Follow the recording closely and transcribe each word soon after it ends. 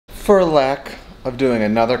For lack of doing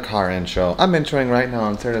another car intro, I'm introing right now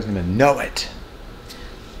and Sarah doesn't even know it.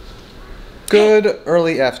 Good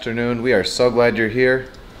early afternoon. We are so glad you're here.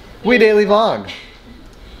 We daily vlog.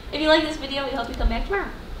 If you like this video, we hope you come back tomorrow.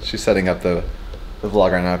 She's setting up the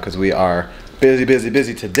vlog right now because we are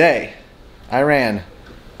busy today. I ran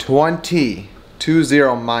 20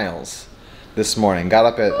 miles this morning.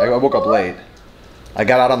 I woke up late. I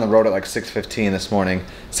got out on the road at like 6:15 this morning.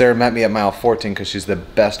 Sarah met me at mile 14 because she's the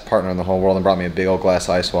best partner in the whole world and brought me a big old glass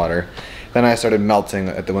of ice water. Then I started melting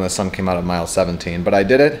when the sun came out at mile 17. But I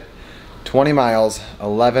did it. 20 miles,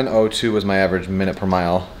 11:02 was my average minute per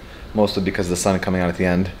mile, mostly because of the sun coming out at the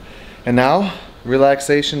end. And now,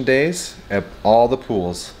 relaxation days at all the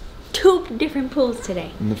pools. 2 different pools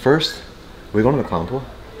today. And the first, are we going to the clown pool?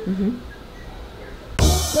 Mm-hmm.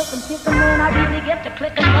 I really get to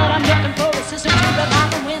clicking, but I'm looking for a sister to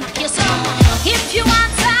revive and win a kiss. If you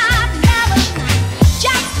want some,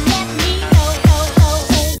 just let me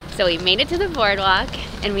know. So we made it to the boardwalk,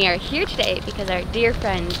 and we are here today because our dear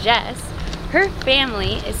friend Jess, her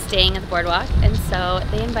family is staying at the boardwalk, and so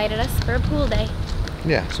they invited us for a pool day.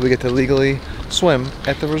 Yeah, so we get to legally swim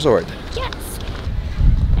at the resort. Yes.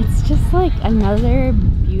 It's just like another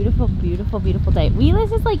beautiful day.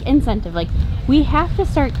 This is like incentive. Like, we have to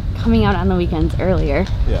start coming out on the weekends earlier.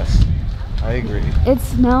 Yes, I agree. It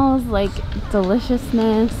smells like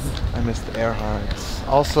deliciousness. I miss the Earharts.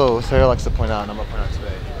 Also, Sarah likes to point out, and I'm gonna point out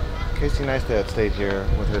today, Casey Neistat stayed here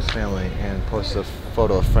with his family and posted a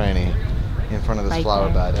photo of Franny in front of this Right flower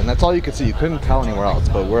there. bed. And that's all you could see. You couldn't tell anywhere else,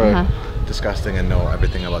 but we're disgusting and know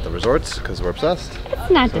everything about the resorts because we're obsessed.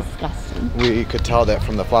 It's not disgusting. We could tell that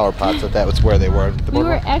from the flower pots that was where they were at the We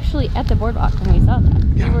were boardwalk. actually at the boardwalk when we saw that.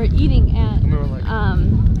 Yeah. We were eating at, We were like,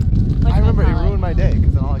 I remember it ruined my day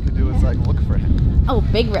because then all I could do was like look for him. Oh,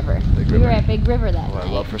 Big River. We were at Big River that Oh, I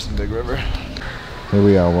night. love for some Big River. Here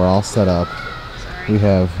we are, we're all set up. We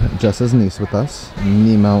have Jess's niece with us,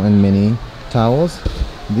 Nemo and Minnie towels.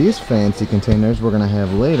 These fancy containers we're gonna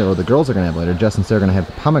have later, or the girls are gonna have later. Jess and Sarah are gonna have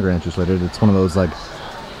the pomegranate juice later. It's one of those like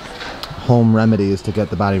home remedies to get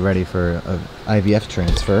the body ready for a IVF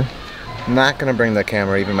transfer. Not gonna bring the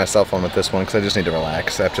camera, even my cell phone with this one, because I just need to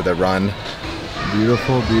relax after the run.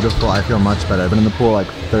 Beautiful, beautiful. I feel much better. I've been in the pool like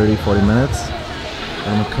 30, 40 minutes.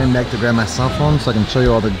 I'm coming back to grab my cell phone so I can show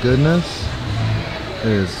you all the goodness. It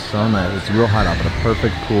is so nice. It's real hot out, but a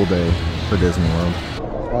perfect pool day for Disney World.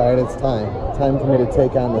 Alright, it's time. Time for me to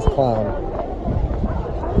take on this clown.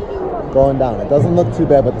 Going down. It doesn't look too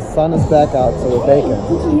bad, but the sun is back out, so we're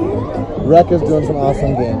baking. Rec is doing some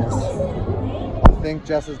awesome games. I think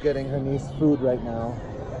Jess is getting her niece food right now.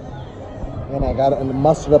 And I got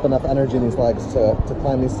mustered up enough energy in these legs to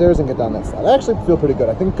climb these stairs and get down that slide. I actually feel pretty good.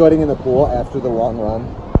 I think getting in the pool after the long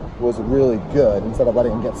run was really good instead of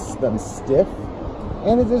letting them stiff.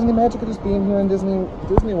 And the Disney magic of just being here in Disney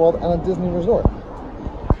World on a Disney resort.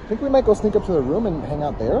 I think we might go sneak up to the room and hang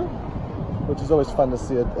out there, which is always fun to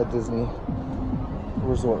see a Disney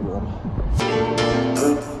resort room.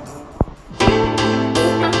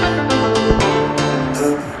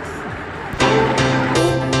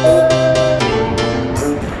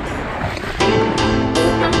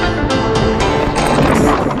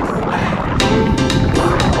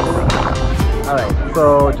 Alright,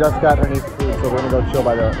 so Jess got her niece food, so we're gonna go chill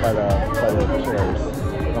by the chairs.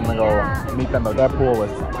 I'm gonna go meet them at that pool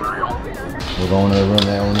with. We're going to the room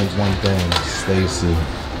that only needs one thing, Stacy.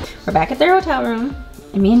 We're back at their hotel room,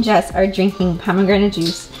 and me and Jess are drinking pomegranate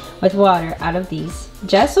juice with water out of these.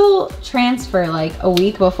 Jess will transfer like a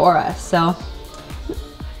week before us, so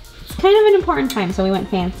it's kind of an important time, so we went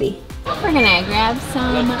fancy. We're gonna grab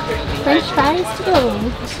some French fries to go.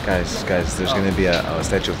 Guys, there's gonna be a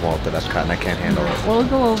statue of Walt at Epcot and I can't handle it. We'll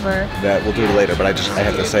go over. That we'll do it later, but I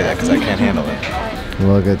have to say that because I can't handle it.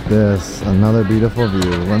 Look at this, another beautiful view.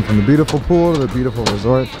 We went from the beautiful pool to the beautiful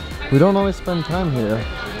resort. We don't always spend time here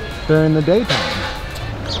during the daytime.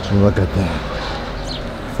 Look at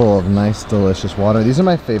that. Full of nice, delicious water. These are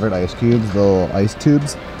my favorite ice cubes, the little ice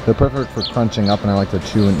tubes. They're perfect for crunching up and I like to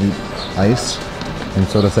chew and eat ice. And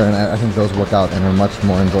so does Sarah, and I think those work out and are much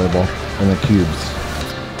more enjoyable than the cubes.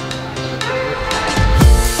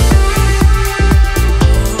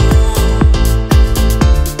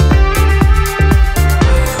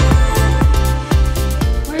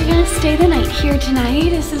 We're gonna stay the night here tonight.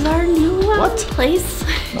 This is our new place.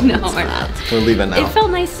 No, we're not. We're leaving now. It felt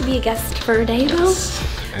nice to be a guest for a day, though.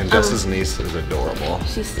 And Jess's niece is adorable.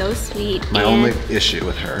 She's so sweet. My only issue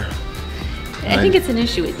with her. I think it's an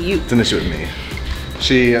issue with you. It's an issue with me.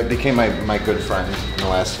 She became my good friend in the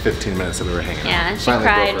last 15 minutes that we were hanging out. Yeah, she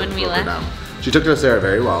cried when we left. She took to Sarah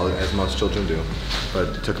very well, as most children do, but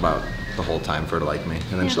it took about the whole time for her to like me,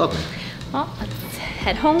 and then she loved me. Well, let's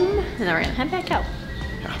head home, and then we're gonna head back out.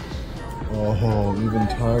 Yeah. Oh, even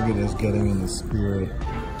Target is getting in the spirit.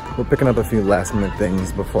 We're picking up a few last minute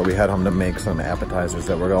things before we head home to make some appetizers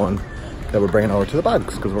that we're bringing over to the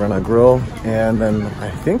Buggs, because we're gonna grill and then I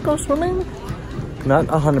think go swimming. Not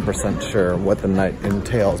 100% sure what the night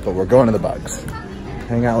entails, but we're going to the Buggs.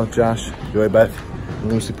 Hang out with Josh, Joy Beth,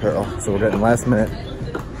 and Lucy Pearl. So we're getting last minute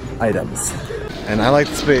items. And I like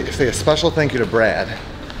to say a special thank you to Brad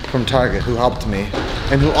from Target, who helped me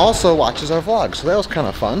and who also watches our vlog. So that was kind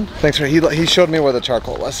of fun. Thanks for, he showed me where the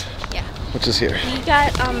charcoal was. Yeah. Which is here. We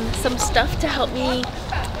got some stuff to help me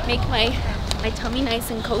make my tummy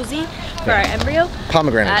nice and cozy for our embryo.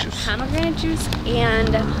 Pomegranate juice. Pomegranate juice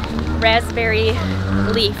and raspberry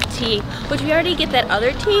leaf tea, which we already get that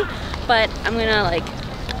other tea, but I'm gonna like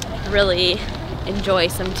really enjoy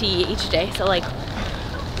some tea each day. So like,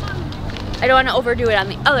 I don't want to overdo it on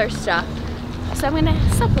the other stuff. So I'm gonna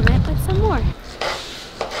supplement with some more.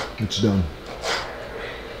 What you doing?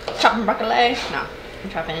 Chopping broccoli. No, I'm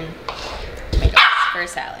chopping tomatoes for a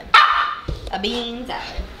salad. A bean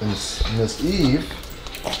salad. And Miss Eve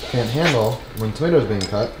can't handle when tomatoes being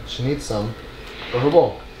cut. She needs some for her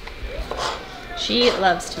bowl. She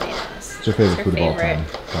loves tomatoes. It's your favorite food of all time,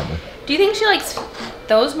 probably. Do you think she likes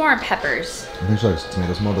those more or peppers? I think she likes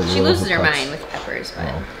tomatoes more. But She loses her mind with peppers,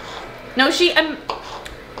 but no, she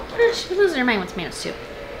loses her mind with tomatoes too.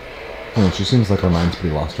 Oh, she seems like her mind's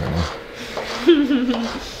pretty lost right now.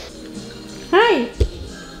 Hi.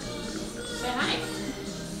 Say hi.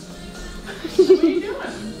 What are you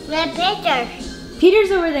doing? Peter.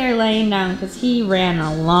 Peter's over there laying down because he ran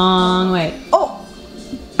a long way. Oh!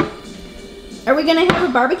 Are we gonna have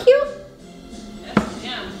a barbecue? Yes,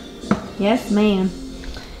 ma'am. Yes, ma'am.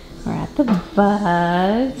 We're at the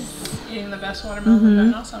Buggs. Eating the best watermelon we've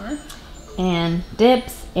done all summer. And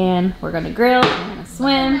dips, and we're gonna grill, we're gonna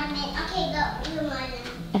swim, Okay, go.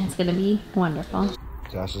 and it's gonna be wonderful.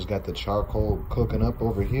 Josh has got the charcoal cooking up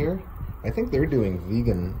over here. I think they're doing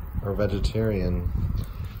vegan or vegetarian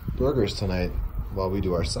burgers tonight while we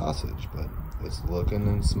do our sausage, but it's looking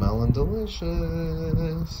and smelling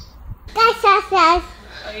delicious. That's us. Oh,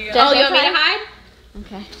 you want me to hide?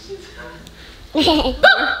 Okay. Peter.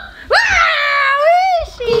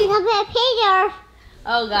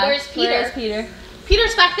 Oh gosh. Where's Peter? Where's Peter?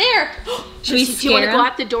 Peter's back there. Should we Do you want scare to go him?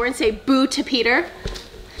 out the door and say boo to Peter?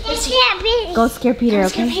 Go scare Peter,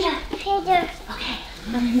 okay? Peter. Okay.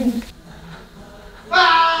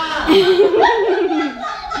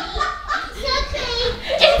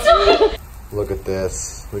 It's okay. Look at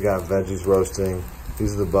this. We got veggies roasting.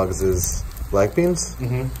 These are the Buggs' black beans.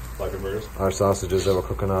 Black and burgers. Our sausages that we're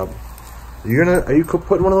cooking up. Are you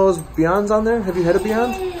putting one of those Beyonds on there? Have you had a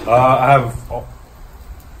Beyond? I have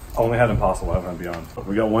only had Impossible. I haven't had Beyond.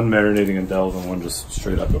 We got one marinating in Dells and one just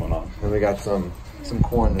straight up going on. And we got some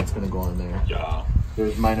corn that's gonna go on there. Yeah.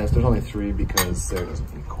 There's only 3 because Sarah doesn't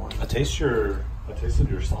eat corn. I tasted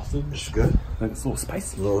your sausage. It's good. It's a little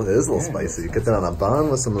spicy. It is a little spicy. You get that on a bun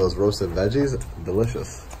with some of those roasted veggies.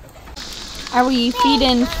 Delicious. Are we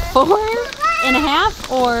feeding 4 and a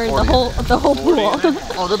half or the whole pool?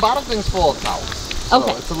 Oh, the bottom thing's full of towels. So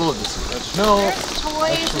Okay. it's a little distant. No.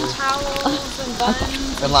 Toys and towels and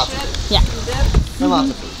buns And lots of food. Yeah. And lots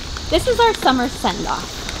of food. This is our summer send-off.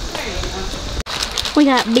 We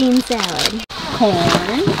got bean salad,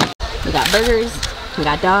 corn, we got burgers, we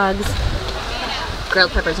got dogs,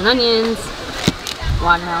 grilled peppers and onions,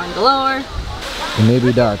 watermelon galore. It may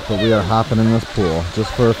be dark, but we are hopping in this pool just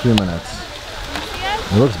for a few minutes.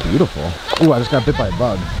 It looks beautiful. Oh, I just got bit by a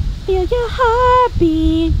bug. Feel your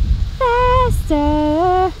heartbeat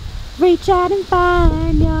faster. Reach out and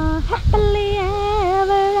find your happily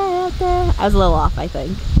ever after. I was a little off, I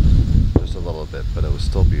think. Just a little bit, but it was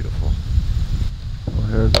still beautiful. Well,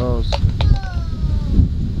 here it goes.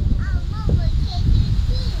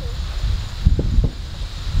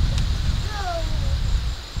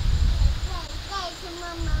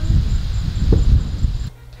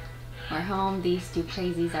 We're home. These two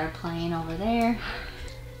crazies are playing over there.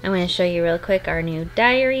 I'm going to show you real quick our new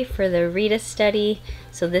diary for the Rita study.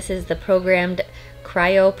 So this is the programmed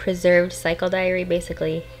cryo-preserved cycle diary,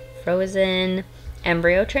 basically frozen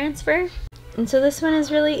embryo transfer. And so this one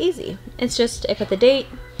is really easy. It's just, I put the date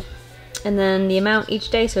and then the amount each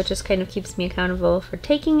day, so it just kind of keeps me accountable for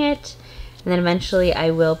taking it. And then eventually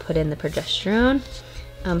I will put in the progesterone,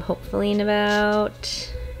 hopefully in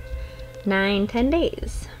about 9-10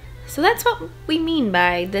 days. So that's what we mean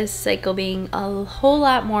by this cycle being a whole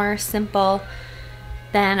lot more simple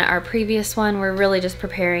than our previous one. We're really just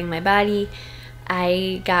preparing my body.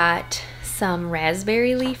 I got some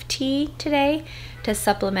raspberry leaf tea today to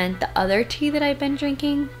supplement the other tea that I've been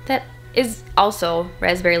drinking that is also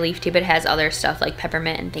raspberry leaf tea, but has other stuff like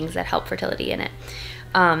peppermint and things that help fertility in it.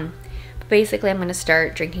 Basically, I'm going to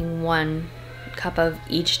start drinking 1 cup of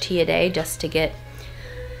each tea a day just to get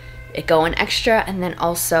it going extra. And then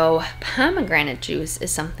also pomegranate juice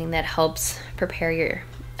is something that helps prepare your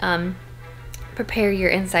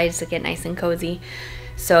insides to get nice and cozy.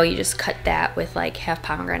 So you just cut that with like half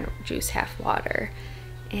pomegranate juice, half water.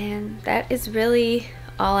 And that is really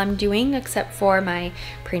all I'm doing except for my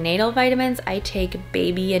prenatal vitamins. I take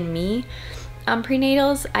Baby and Me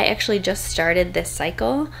prenatals. I actually just started this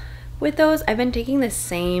cycle with those. I've been taking the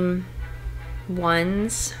same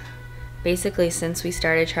ones basically since we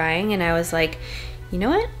started trying, and I was like, you know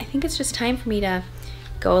what? I think it's just time for me to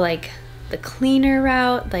go like the cleaner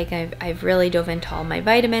route. Like I've really dove into all my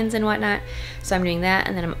vitamins and whatnot. So I'm doing that,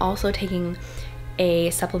 and then I'm also taking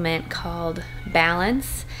a supplement called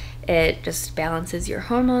Balance. It just balances your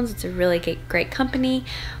hormones. It's a really great company.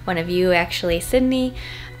 One of you, actually Sydney,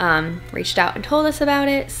 reached out and told us about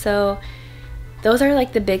it. So those are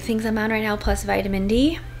like the big things I'm on right now, plus vitamin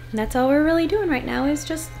D. And that's all we're really doing right now, is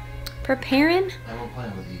just preparing. And we're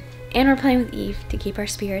playing with Eve. And we're playing with Eve to keep our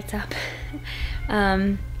spirits up.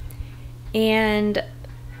 And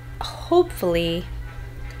hopefully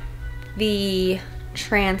the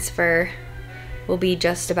transfer will be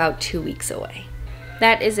just about 2 weeks away.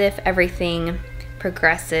 That is if everything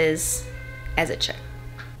progresses as it should.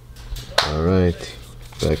 All right,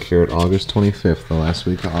 back here at August 25th, the last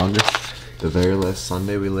week of August, the very last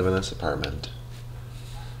Sunday we live in this apartment.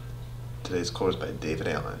 Today's quote is by David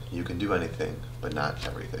Allen. You can do anything, but not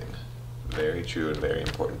everything. Very true and very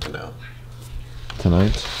important to know.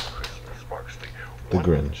 Tonight, the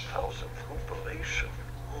Grinch.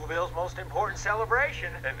 Whoville's most important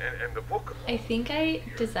celebration. And the book. I think I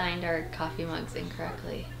designed our coffee mugs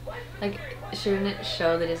incorrectly. Like, shouldn't it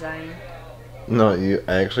show the design? No,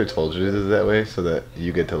 I actually told you to do it that way so that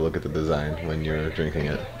you get to look at the design when you're drinking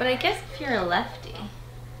it. But I guess if you're a lefty,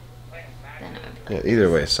 then it would be like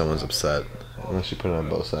Either way, someone's upset. Unless you put it on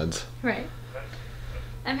both sides. Right.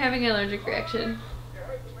 I'm having an allergic reaction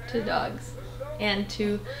to dogs and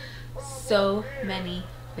to so many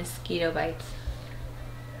mosquito bites.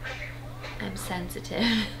 I'm sensitive.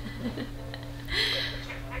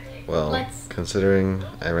 Well, considering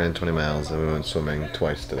I ran 20 miles and we went swimming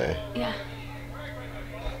twice today. Yeah.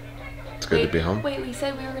 It's good to be home. Wait, we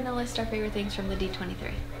said we were going to list our favorite things from the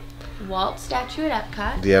D23. Walt statue at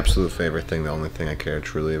Epcot. The absolute favorite thing, the only thing I care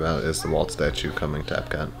truly about, is the Walt statue coming to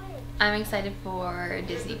Epcot. I'm excited for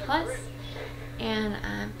Disney Plus, and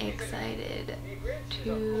I'm excited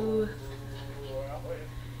to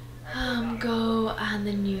go on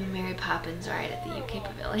the new Mary Poppins ride at the UK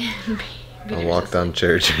Pavilion. I'll walk down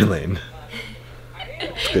Cherry Tree Lane.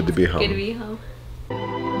 It's good to be home. Good to be home.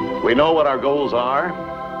 We know what our goals are.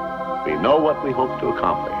 We know what we hope to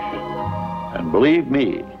accomplish. And believe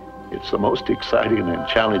me, it's the most exciting and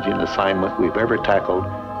challenging assignment we've ever tackled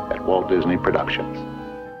at Walt Disney Productions.